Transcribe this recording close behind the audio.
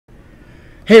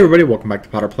Hey everybody, welcome back to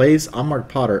Potter Plays. I'm Mark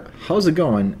Potter. How's it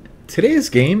going? Today's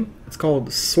game, it's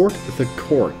called Sort the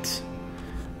Court.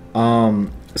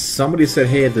 Somebody said,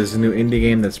 hey, there's a new indie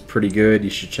game that's pretty good, you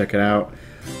should check it out.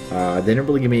 They didn't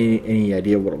really give me any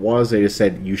idea what it was, they just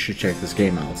said, you should check this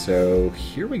game out. So,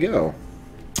 here we go.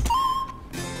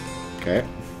 Okay.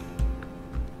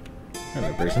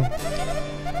 Hello, person.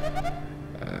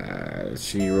 Let's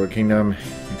see, Road Kingdom,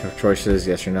 tough choices,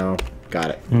 yes or no.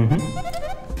 Got it.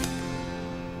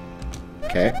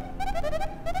 Okay.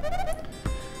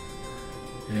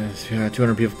 Yes, yeah,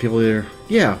 200 people there.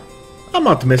 Yeah, I'm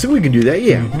optimistic. We can do that.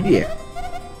 Yeah, yeah.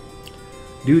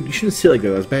 Dude, you shouldn't sit like that.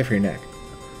 That's bad for your neck.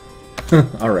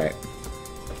 All right.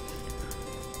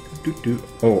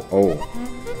 Oh.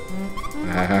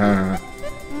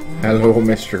 Hello,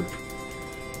 Mr.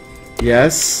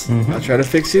 Yes. I'll try to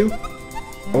fix you.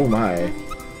 Oh my.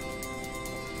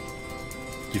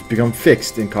 You've become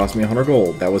fixed and cost me 100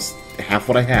 gold. That was half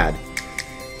what I had.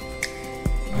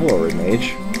 Hello, Red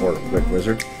Mage. Or Red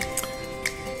Wizard.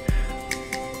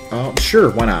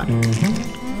 Sure, why not?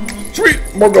 Sweet!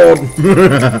 More gold!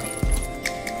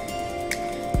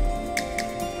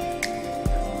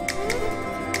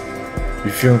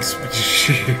 You feeling...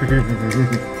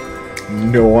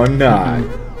 No, I'm not.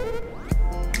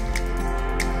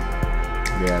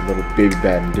 Yeah, little baby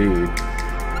bad indeed.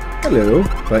 Hello,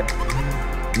 but...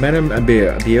 Madame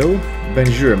Abiel?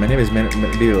 Bonjour, my name is Madame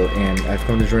Abiel, and I've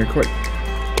come to join court.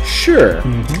 Sure.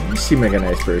 You seem like a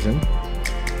nice person.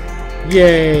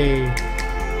 Yay!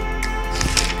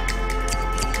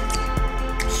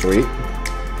 Sweet.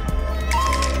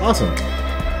 Awesome.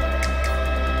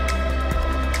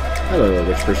 Hello,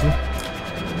 rich person.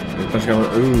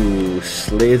 Ooh,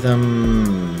 slay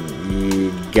them. Ye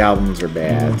goblins are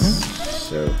bad.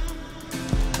 So,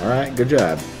 alright, good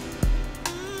job.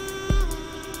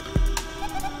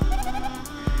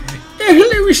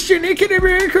 Hello, Mr. Nick, and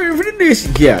I'm for this.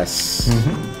 Yes.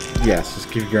 Yes,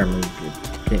 just give your arm.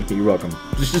 You're welcome.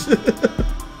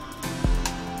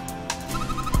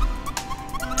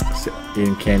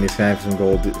 Eating candy, snacks, some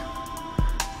gold.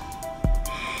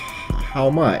 How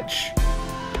much?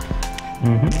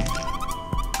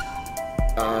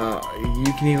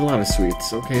 You can eat a lot of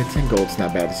sweets. Okay, 10 gold's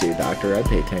not bad to see a doctor. I'd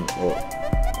pay 10 gold.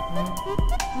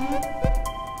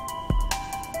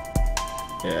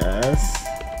 Yes.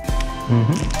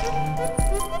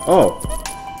 Oh.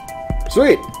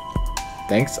 Sweet.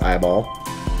 Thanks, eyeball.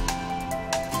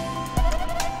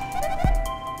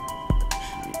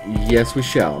 Yes, we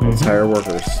shall. Let's hire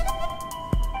workers.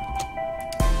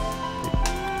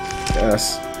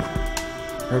 Yes.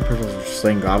 Our purpose is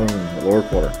slaying goblins in the lower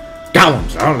quarter.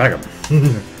 Goblins! I don't like them.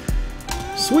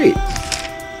 Sweet.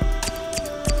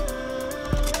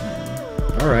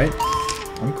 Alright.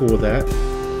 I'm cool with that.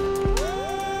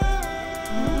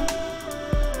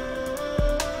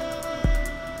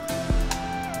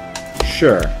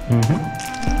 Sure.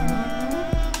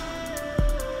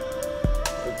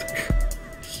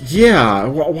 Yeah,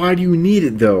 why do you need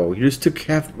it though? You just took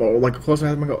half, like a close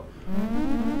half of my go.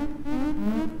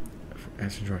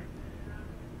 Enjoy.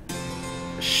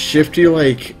 Shifty,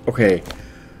 like, okay.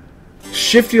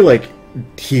 Shifty, like,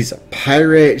 he's a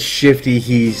pirate. Shifty,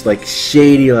 he's like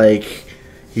shady, like,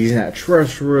 he's not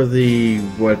trustworthy.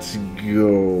 What's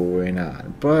going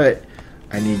on? But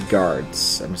I need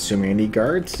guards. I'm assuming I need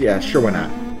guards? Yeah, sure, why not?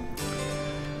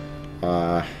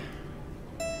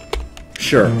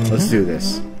 Sure, let's do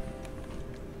this.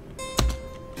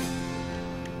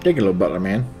 Take a little butler,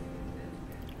 man.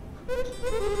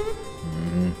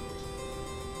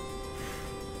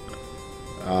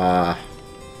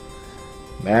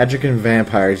 Magic and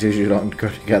vampires usually don't go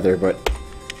together, but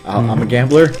I'm a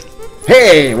gambler.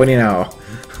 Hey, what do you know?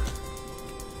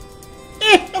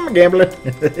 I'm a gambler.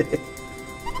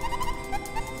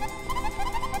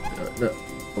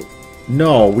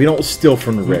 No, we don't steal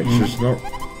from the rich. There's no...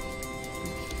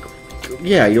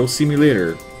 Yeah, you'll see me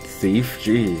later, thief.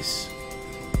 Jeez.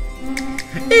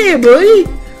 Hey, buddy!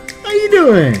 How you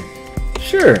doing?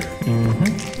 Sure.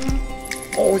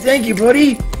 Oh, thank you,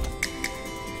 buddy!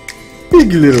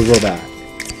 Big little robot.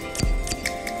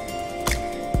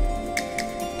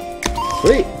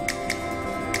 Sweet.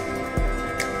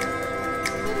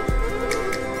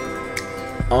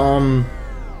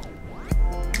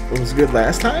 It was good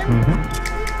last time?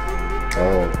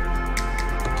 Oh.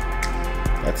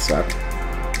 That sucked.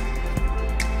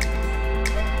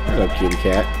 Hello, kitty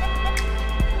cat.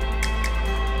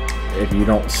 If you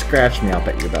don't scratch me, I'll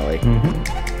pet your belly.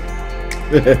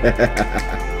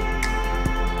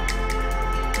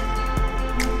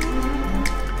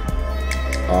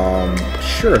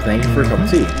 Sure, thank you for a cup of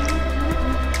tea.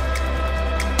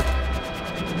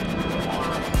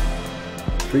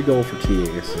 3 gold for tea, I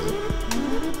guess.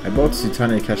 I bought a ton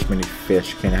to catch many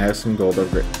fish. Can I have some gold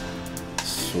over?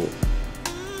 So.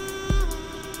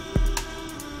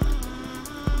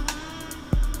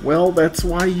 Well, that's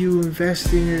why you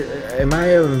invest in your... Am I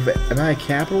a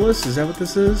capitalist? Is that what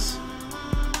this is?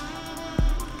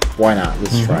 Why not?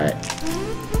 Let's try it.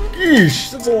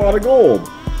 Yeesh! That's a lot of gold!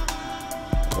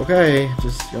 Okay,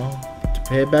 just, you know,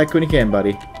 pay it back when you can,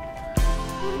 buddy.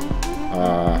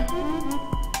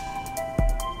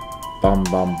 Bum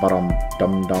bum bum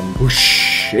dum dum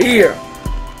whoosh! Yeah!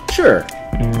 Sure!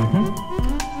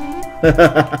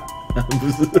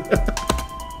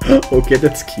 Okay,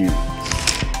 that's cute.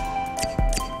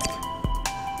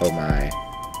 Oh my.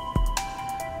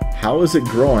 How is it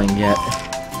growing yet?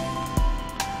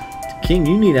 King,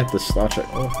 you need at the slot check.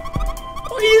 Oh,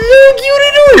 he's so cute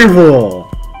and adorable!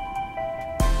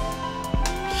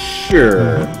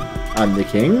 Sure. I'm the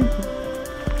king.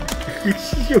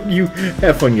 You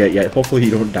have fun yet. Hopefully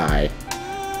you don't die.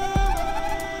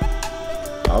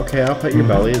 Okay, I'll pet your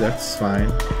belly. That's fine.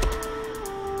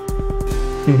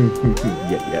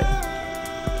 Yet.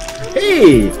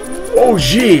 Hey! Oh,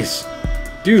 jeez!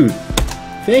 Dude,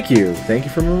 thank you. Thank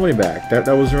you for my money back. That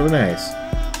was really nice.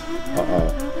 Uh-oh.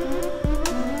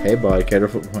 Hey, buddy,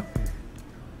 careful.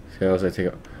 Sales, I take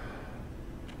a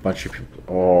bunch of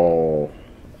people.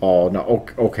 Oh, no.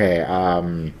 Okay,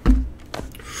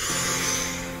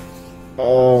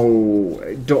 Oh,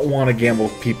 I don't want to gamble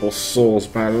with people's souls,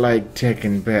 but I like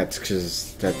taking bets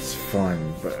because that's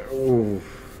fun. But, ooh.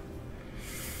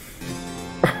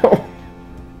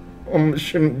 I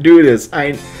shouldn't do this.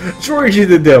 George, you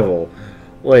the devil.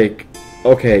 Like,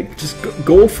 okay, just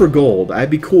gold for gold. I'd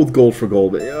be cool with gold for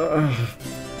gold, but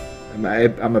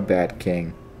I'm a bad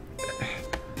king.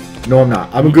 No, I'm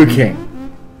not. I'm a good king.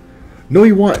 No,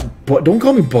 you want, but don't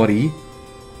call me buddy.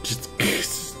 Just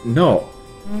no.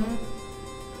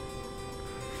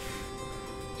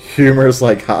 Humor's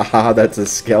like, haha, that's a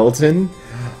skeleton.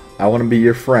 I want to be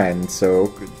your friend,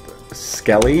 so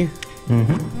Skelly.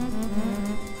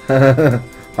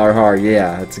 Har har,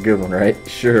 yeah, that's a good one, right?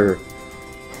 Sure.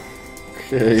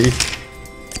 Okay.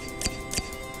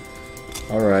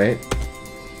 Alright.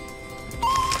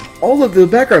 Oh, look, the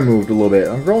background moved a little bit.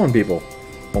 I'm growing people.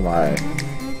 Oh my.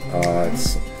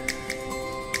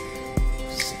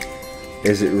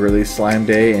 Is it really slime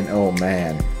day? And oh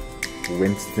man.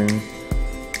 Winston.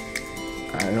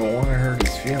 I don't want to hurt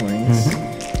his feelings.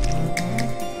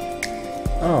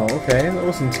 Oh, okay. That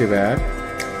wasn't too bad.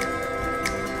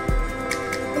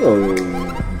 Hello,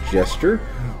 Jester.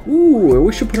 Ooh, I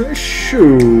wish I put on a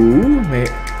shoe.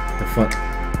 The fun.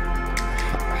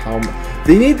 How?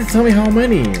 They need to tell me how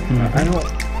many. I don't.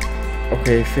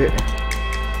 Okay, fit.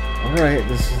 All right,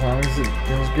 this as long as it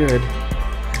feels good.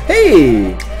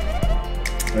 Hey.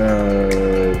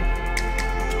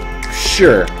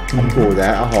 Sure. I'm cool with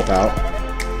that. I'll help out.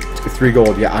 3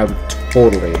 gold. Yeah, I'm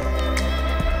totally.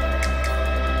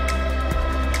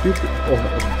 Oh,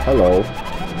 hello.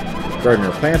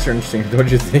 Gardener, plants are interesting, don't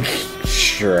you think?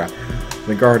 Sure.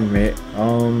 The garden, mate.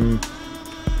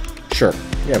 Sure.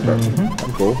 Yeah, bro.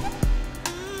 I'm cool.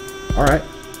 Alright.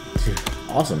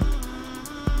 Awesome.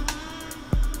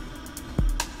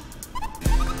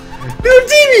 Little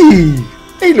Timmy!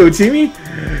 Hey, little Timmy!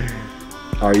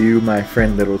 Are you my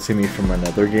friend Little Timmy from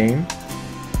another game?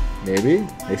 Maybe?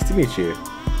 Nice to meet you.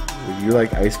 Would you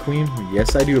like ice cream?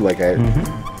 Yes, I do like ice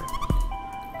cream.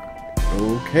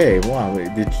 Okay, wow.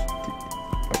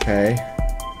 Okay.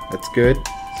 That's good.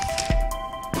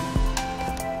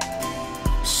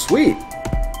 Sweet!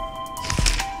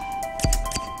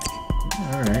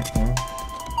 Alright, well.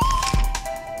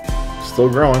 Still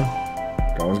growing.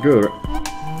 Growing's good.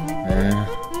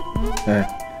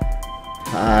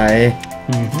 Hi.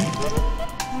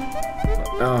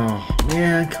 Oh,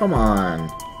 man, come on.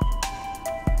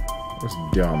 That was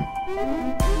dumb.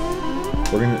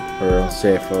 We're gonna, or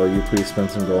say, will you please spend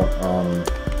some gold?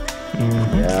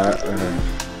 Yeah.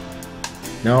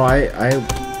 No, I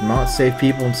not save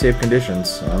people in safe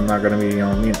conditions. I'm not gonna be, you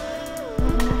know, mean.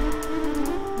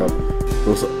 But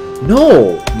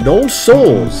no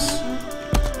souls.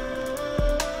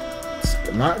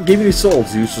 I'm not giving you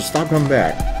souls, you. So stop coming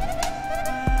back.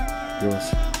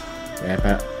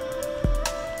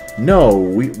 No,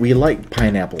 we like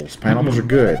pineapples. Pineapples are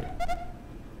good.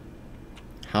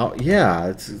 How? Yeah,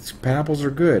 it's pineapples are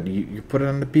good. You put it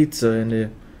on the pizza and the.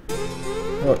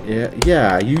 Oh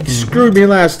yeah. You screwed me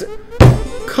last.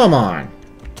 Come on.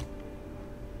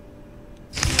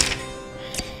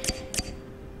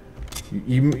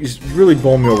 You really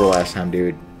bowled me over last time,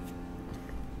 dude.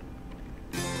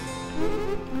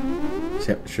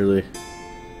 Yep, surely.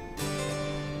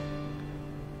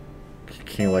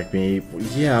 King like me.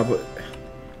 Yeah, but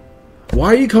why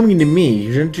are you coming to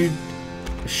me? Shouldn't you?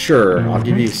 Sure, I'll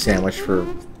give you a sandwich for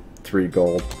 3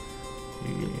 gold.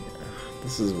 Yeah,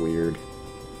 this is weird.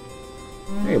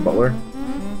 Hey, butler.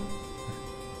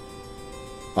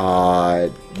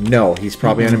 No, he's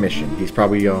probably on a mission. He's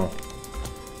probably, I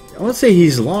wouldn't say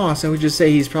he's lost. I would just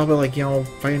say he's probably like,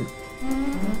 fighting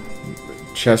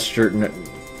Chester.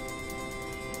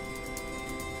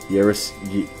 You ever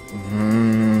see,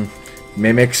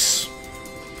 mimics?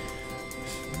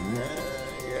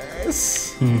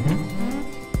 Yes.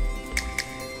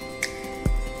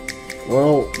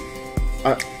 Well,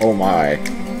 oh my.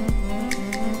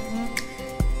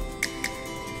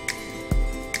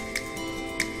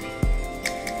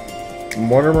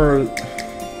 Mortimer,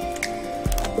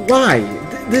 why?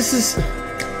 This is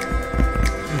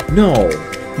no.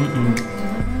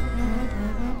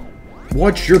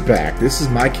 Watch your back. This is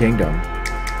my kingdom.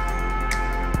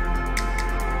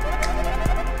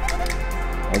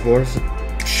 Of course,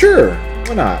 sure.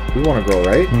 Why not? We want to grow,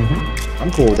 right?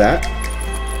 I'm cool with that.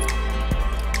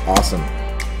 Awesome.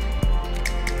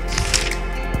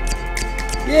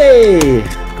 Yay!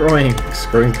 It's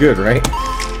growing good, right?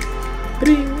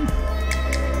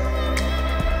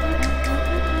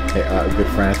 Hey, good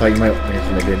friend, I thought you might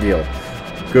make a deal.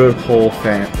 Good,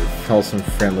 wholesome,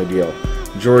 friendly deal.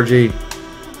 Georgie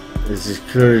is as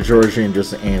good as Georgie in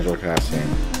just an angel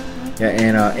costume. Yeah,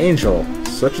 and angel,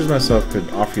 such as myself, could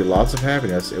offer you lots of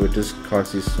happiness. It would just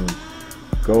cost you some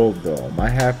gold, though. My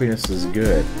happiness is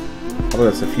good. How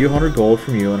about this? A few hundred gold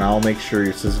from you, and I'll make sure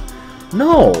you says,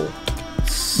 no,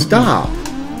 stop.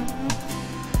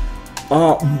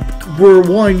 We're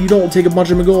one. You don't take a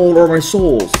bunch of my gold or my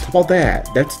souls. How about that?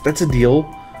 That's a deal.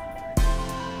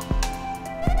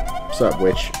 What's up,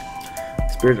 witch?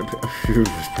 Spirit of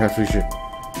perhaps we should.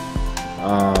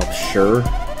 Sure.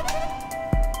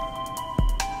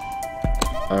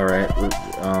 All right.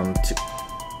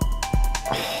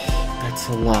 That's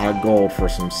a lot of gold for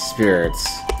some spirits.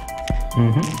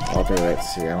 I'll do it.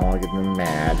 See, I don't want to get them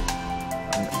mad.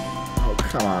 Oh,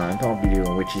 come on. Don't be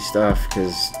doing witchy stuff,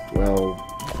 because, well,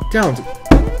 don't.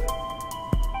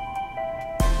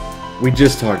 We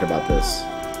just talked about this.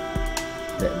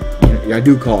 I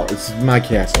do call it. It's my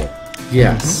castle.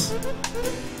 Yes.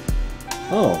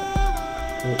 Oh.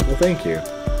 Well, thank you.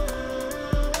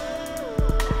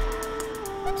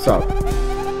 So.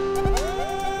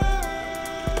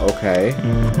 Okay.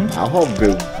 I'll help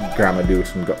good grandma do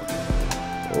some go.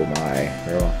 Oh my.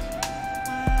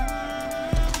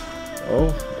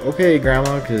 Oh, okay,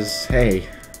 grandma, because, hey.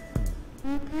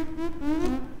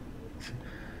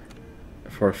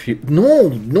 For a few.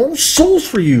 No souls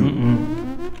for you!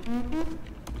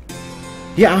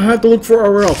 Yeah, I'll have to look for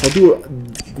somewhere else. I'll do it.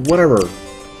 Whatever.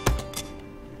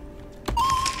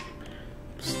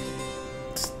 This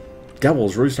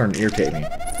devil's really starting to irritate me.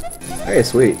 Hey,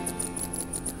 sweet.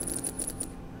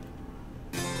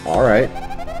 Alright.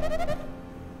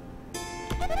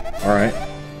 Alright.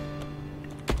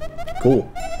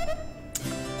 Cool.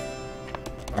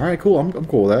 Alright, cool. I'm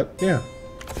cool with that. Yeah.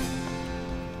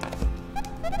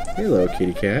 Hello,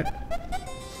 kitty cat.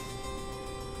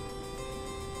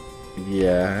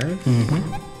 Yes.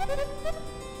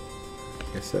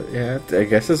 Yeah, I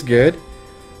guess that's good.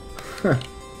 Huh.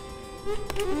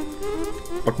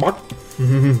 Buck, buck.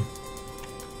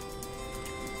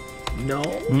 No.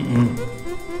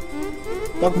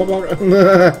 Buck, buck, buck.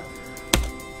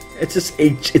 It's just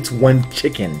it's one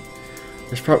chicken.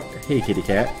 There's probably. Hey, kitty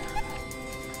cat.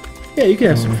 Yeah, you can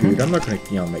have some food. I'm not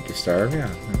gonna, make you starve. Yeah,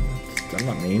 I'm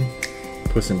not mean.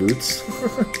 Puss in Boots.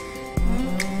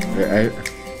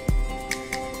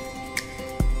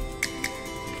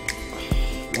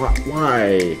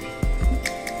 Why?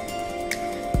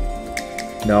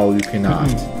 No, you cannot.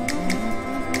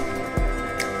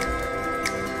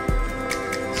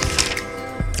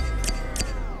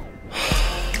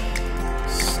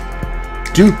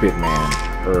 Stupid man.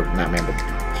 Or, not man, but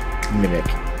mimic.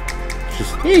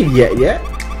 Just, hey, yeah.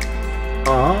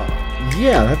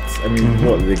 Yeah, that's, I mean,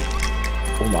 what,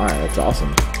 oh my, that's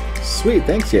awesome. Sweet,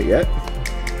 thanks, yet.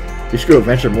 You should go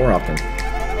adventure more often.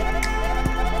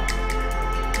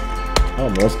 Oh,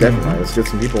 most definitely. Let's get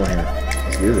some people in here.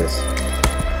 Let's do this.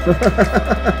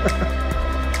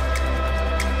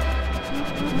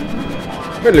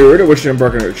 My lord, I wish you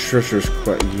embark on a treacherous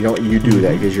quest. You do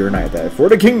that because you're a knight. That for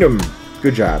the kingdom.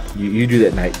 Good job. You do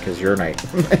that knight because you're a knight.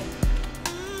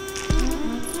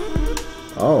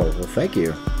 Oh, well, thank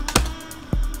you.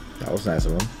 That was nice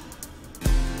of him.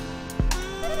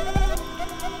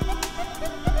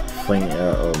 Fling.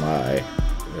 Oh my.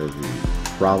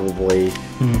 Probably.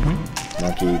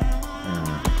 Monkey.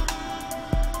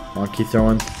 Monkey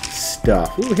throwing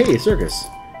stuff. Ooh, hey, circus.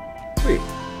 Sweet.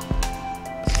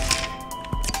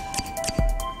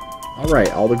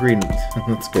 Alright, all the green.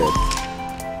 That's good.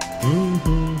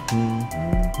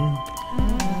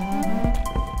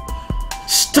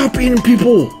 Stop eating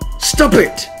people! Stop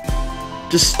it!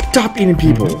 Just stop eating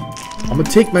people. I'm gonna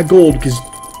take my gold because...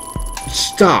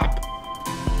 Stop.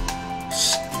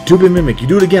 Stupid mimic. You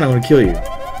do it again, I'm gonna kill you.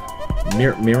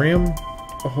 Miriam?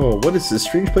 Oh, what is this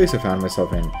strange place I found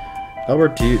myself in?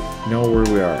 Albert, do you know where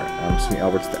we are? I'm assuming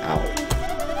Albert's the owl.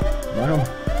 Well...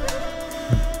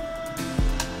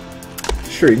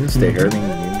 Sure, you can stay here. I mean,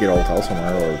 you can get a hotel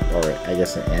somewhere, or I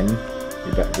guess an inn.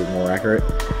 You'd be more accurate.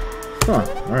 Huh,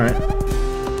 alright.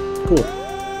 Cool.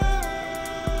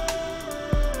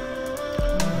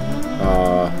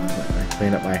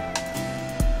 Clean up my...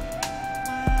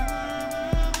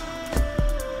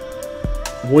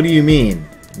 What do you mean?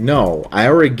 No, I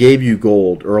already gave you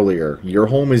gold earlier. Your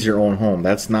home is your own home.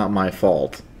 That's not my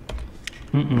fault.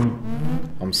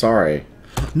 I'm sorry.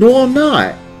 No, I'm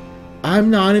not. I'm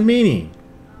not a meanie.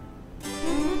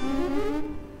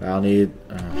 I'll need...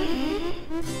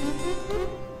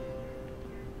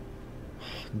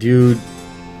 Dude.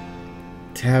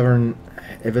 Tavern...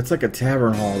 If it's like a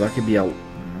tavern hall, that could be a...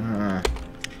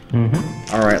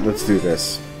 Alright, let's do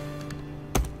this.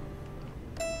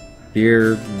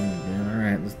 Beer...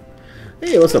 Alright.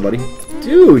 Hey, what's up, buddy?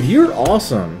 Dude, you're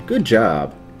awesome. Good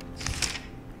job.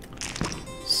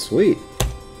 Sweet.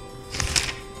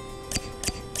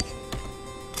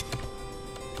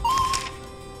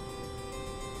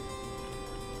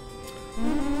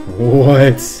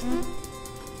 What?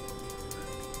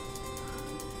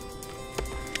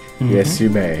 Yes, you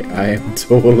may. I am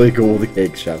totally cool with the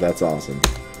cake shop. That's awesome.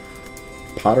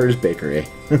 Potter's Bakery.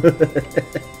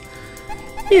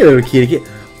 Hey, little kitty kid.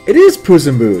 It is Puss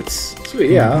in Boots.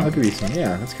 Sweet, yeah, I'll give you some.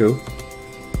 Yeah, that's cool.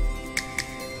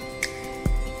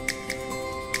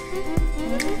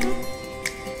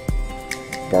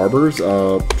 Barbers?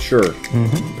 Sure.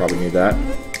 Probably need that.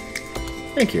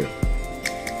 Thank you.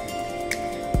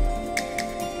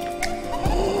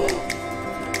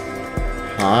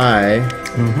 Hi,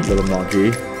 little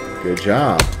monkey. Good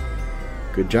job.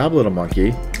 Good job, little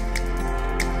monkey.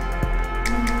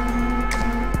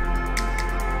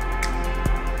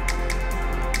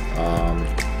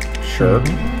 Sure.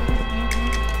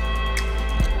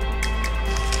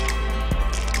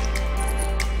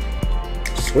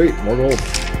 Sweet, more gold.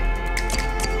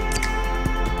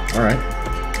 Alright.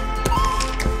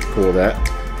 Cool with that.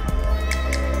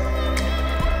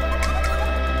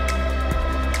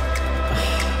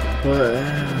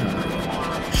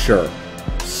 But, sure.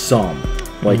 Some.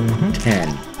 Like 10.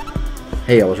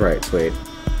 Hey, I was right. Sweet.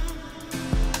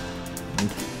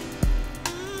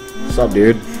 What's up,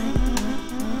 dude?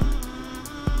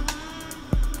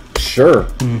 Sure.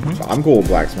 So I'm cool with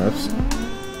blacksmiths.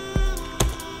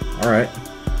 Alright.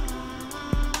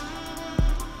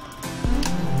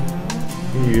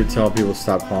 You could tell people to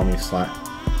stop calling me slime.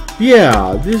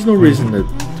 Yeah, there's no reason to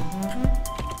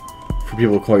for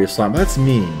people to call you slime. That's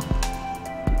mean.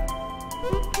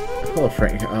 Hello,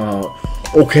 Frank.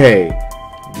 Okay.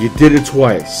 You did it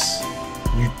twice.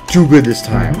 You do good this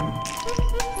time.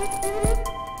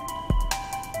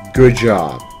 Good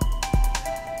job.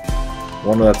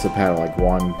 One of that's a pattern, like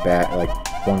one bad, like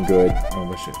one good. Oh,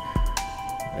 what shit.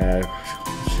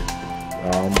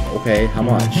 Okay, how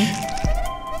much?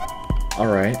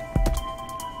 Alright.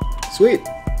 Sweet.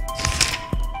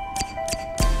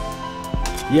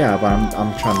 Yeah, but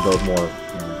I'm trying to build more,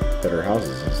 better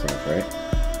houses and stuff, right?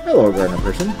 Hello, gardener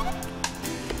person.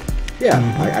 Yeah,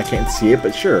 I can't see it,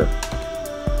 but sure.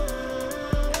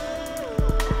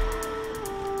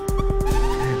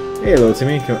 Hey, hello,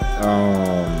 Timmy.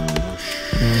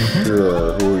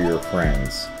 Sure. Who are your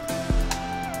friends?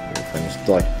 Your friends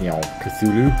like,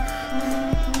 Cthulhu?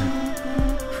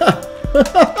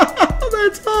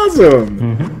 That's awesome!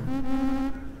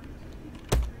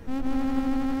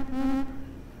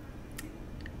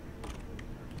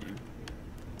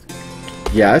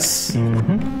 Yes.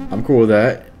 I'm cool with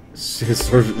that.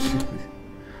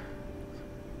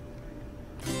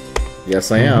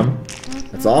 Yes, I am.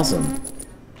 That's awesome.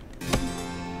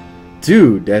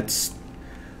 Dude, it's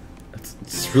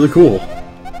really cool.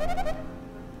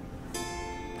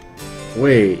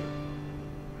 Wait.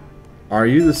 Are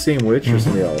you the same witch or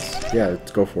somebody else? Yeah,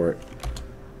 let's go for it.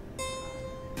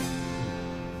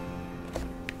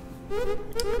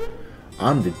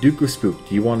 I'm the Duke of Spook.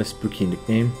 Do you want a spooky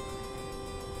nickname?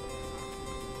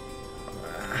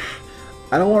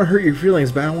 I don't want to hurt your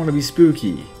feelings, but I don't want to be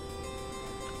spooky.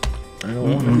 I don't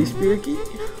want to be spooky.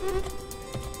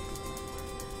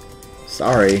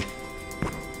 Sorry.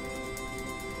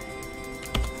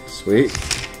 Sweet.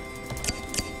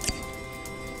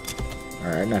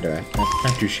 Alright, not bad.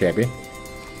 Not too shabby.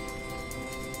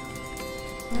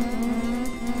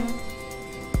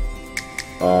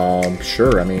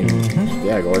 Sure, I mean,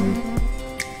 yeah, go ahead and...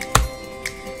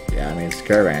 Yeah, I mean, it's a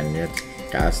caravan. You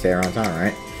gotta stay around town,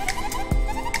 right?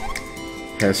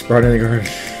 Yeah, sprout in the garden.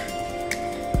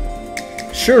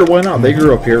 Sure, why not? They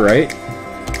grew up here, right?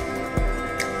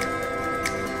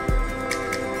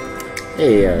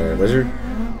 Hey, wizard.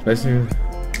 Nice to...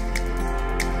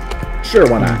 Sure,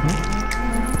 why not?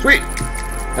 Sweet!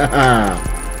 Haha!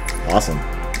 Awesome.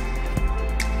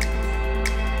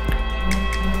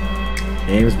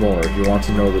 Name's Moore. If you want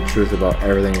to know the truth about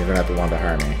everything, you're gonna have to want to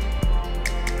hire me.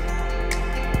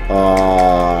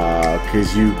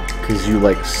 Cause you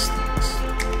like,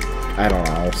 I don't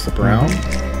know, slip around?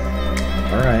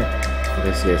 Alright. I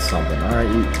guess you get something. Alright,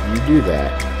 you do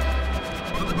that.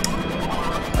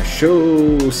 Our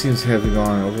show seems to have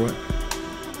gone over it.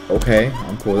 Okay,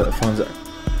 I'm cool with that. Funds.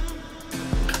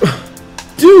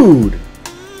 Dude!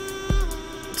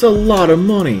 It's a lot of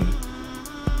money.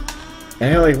 And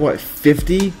I got like, what,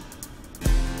 50?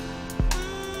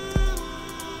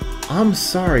 I'm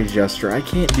sorry, Jester. I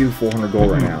can't do 400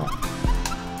 gold right now.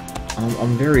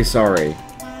 I'm very sorry.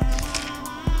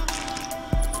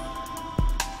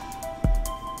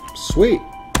 Sweet.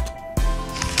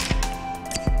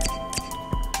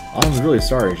 I'm really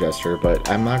sorry, Jester, but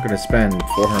I'm not going to spend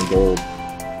 400 gold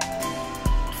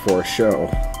for a show.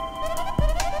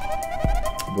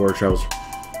 Border travels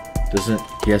doesn't...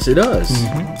 Yes, it does.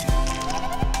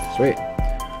 Sweet.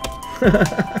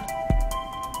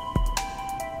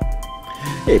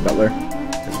 Hey, Butler.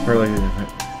 It's probably...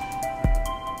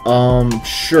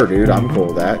 Sure, dude. I'm cool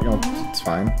with that. You know, it's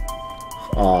fine.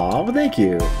 Aw, well, thank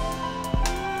you.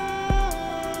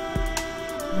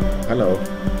 Hello.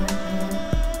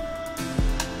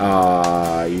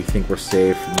 You think we're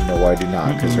safe? No, I do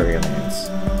not, because they're aliens.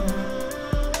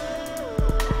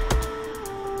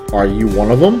 Are you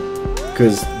one of them?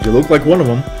 Because you look like one of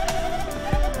them.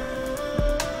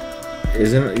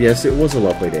 Isn't it? Yes, it was a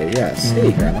lovely day. Yes.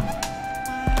 Hey, Grandma.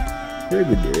 Very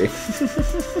good day.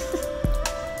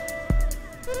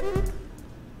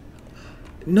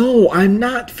 No, I'm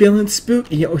not feeling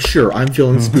spooky. Yeah, sure, I'm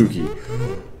feeling spooky.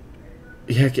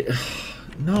 Yeah,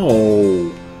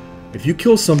 no. If you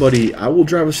kill somebody, I will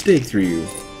drive a stake through you.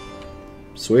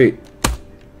 Sweet.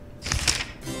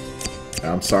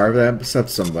 I'm sorry if that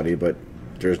upsets somebody, but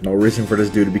there's no reason for this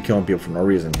dude to be killing people for no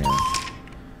reason here.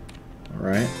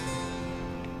 Alright.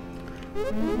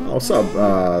 Oh, what's up,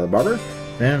 the barber?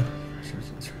 Man.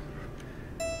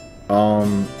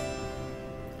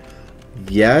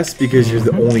 Yes, because you're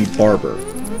the only barber.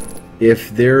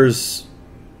 If there's...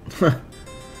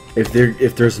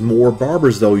 If there's more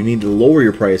barbers, though, you need to lower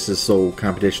your prices so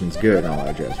competition's good. Oh,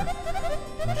 I guess.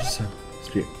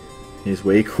 He's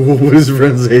way cool. What his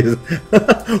friends say is,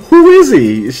 who is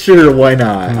he? Sure, why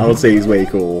not? I would say he's way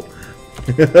cool.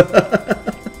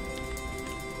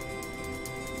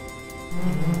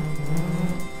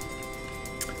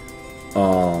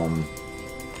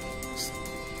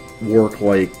 Work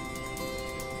like...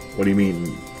 What do you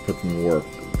mean, put them to work?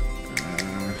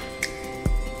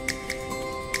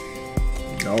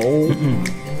 No.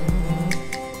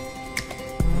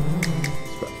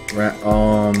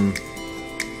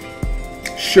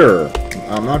 Sure.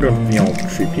 I'm not gonna, you know,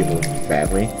 treat people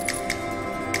badly.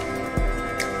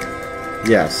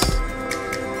 Yes.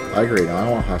 I agree. No, I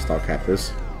don't want hostile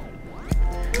captives.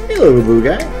 Hey, little blue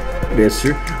guy. Good day,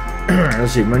 sir.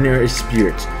 Let's see. My name is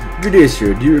Spirit. Good day,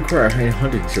 sir. Do you require high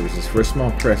hunting services? For a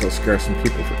small price, I'll scare some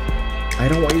people. I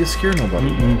don't want you to scare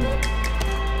nobody.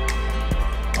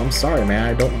 I'm sorry, man.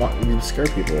 I don't want you to scare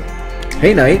people.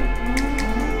 Hey, Knight.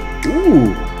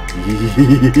 Ooh.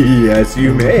 Yes,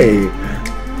 you may.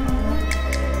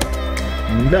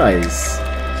 Nice.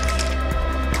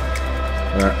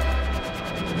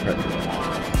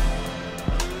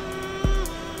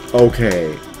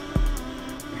 Okay.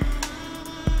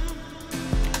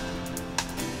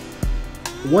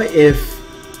 What if,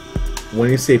 when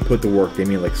you say put to work, they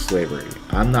mean like slavery?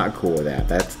 I'm not cool with that.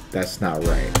 That's not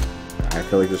right. I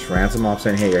feel like just ransom off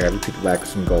saying, hey, you're having people back with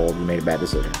some gold. You made a bad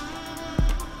decision.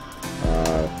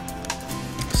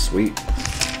 Sweet.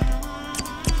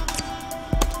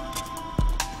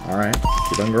 Alright,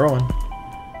 keep on growing.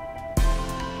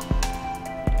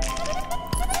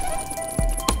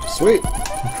 Sweet.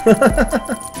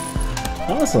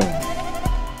 Awesome.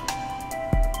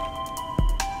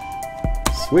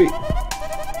 Sweet.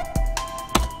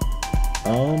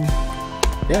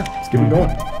 Yeah, let's keep it going.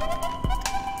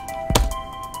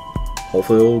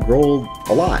 Hopefully it'll grow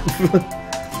a lot.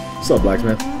 What's up,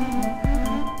 blacksmith?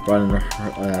 Run.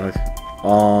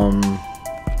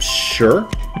 Sure.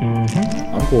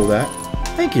 I'm cool with that.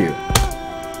 Thank you.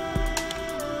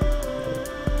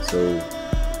 So,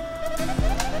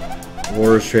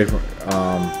 wars, trade for,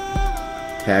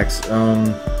 tax.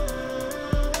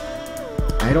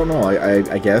 I don't know.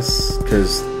 I guess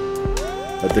because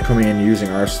they're coming in using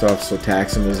our stuff, so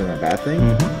taxing isn't a bad thing.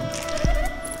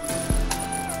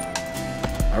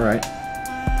 All right.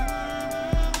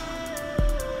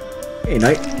 Hey,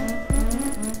 Knight.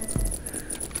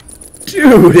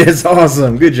 Dude, that's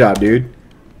awesome. Good job, dude.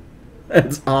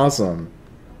 That's awesome.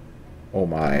 Oh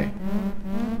my.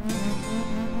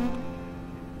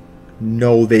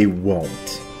 No, they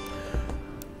won't.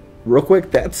 Real quick,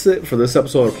 that's it for this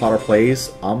episode of Potter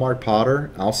Plays. I'm Mark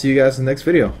Potter. I'll see you guys in the next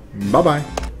video. Bye-bye.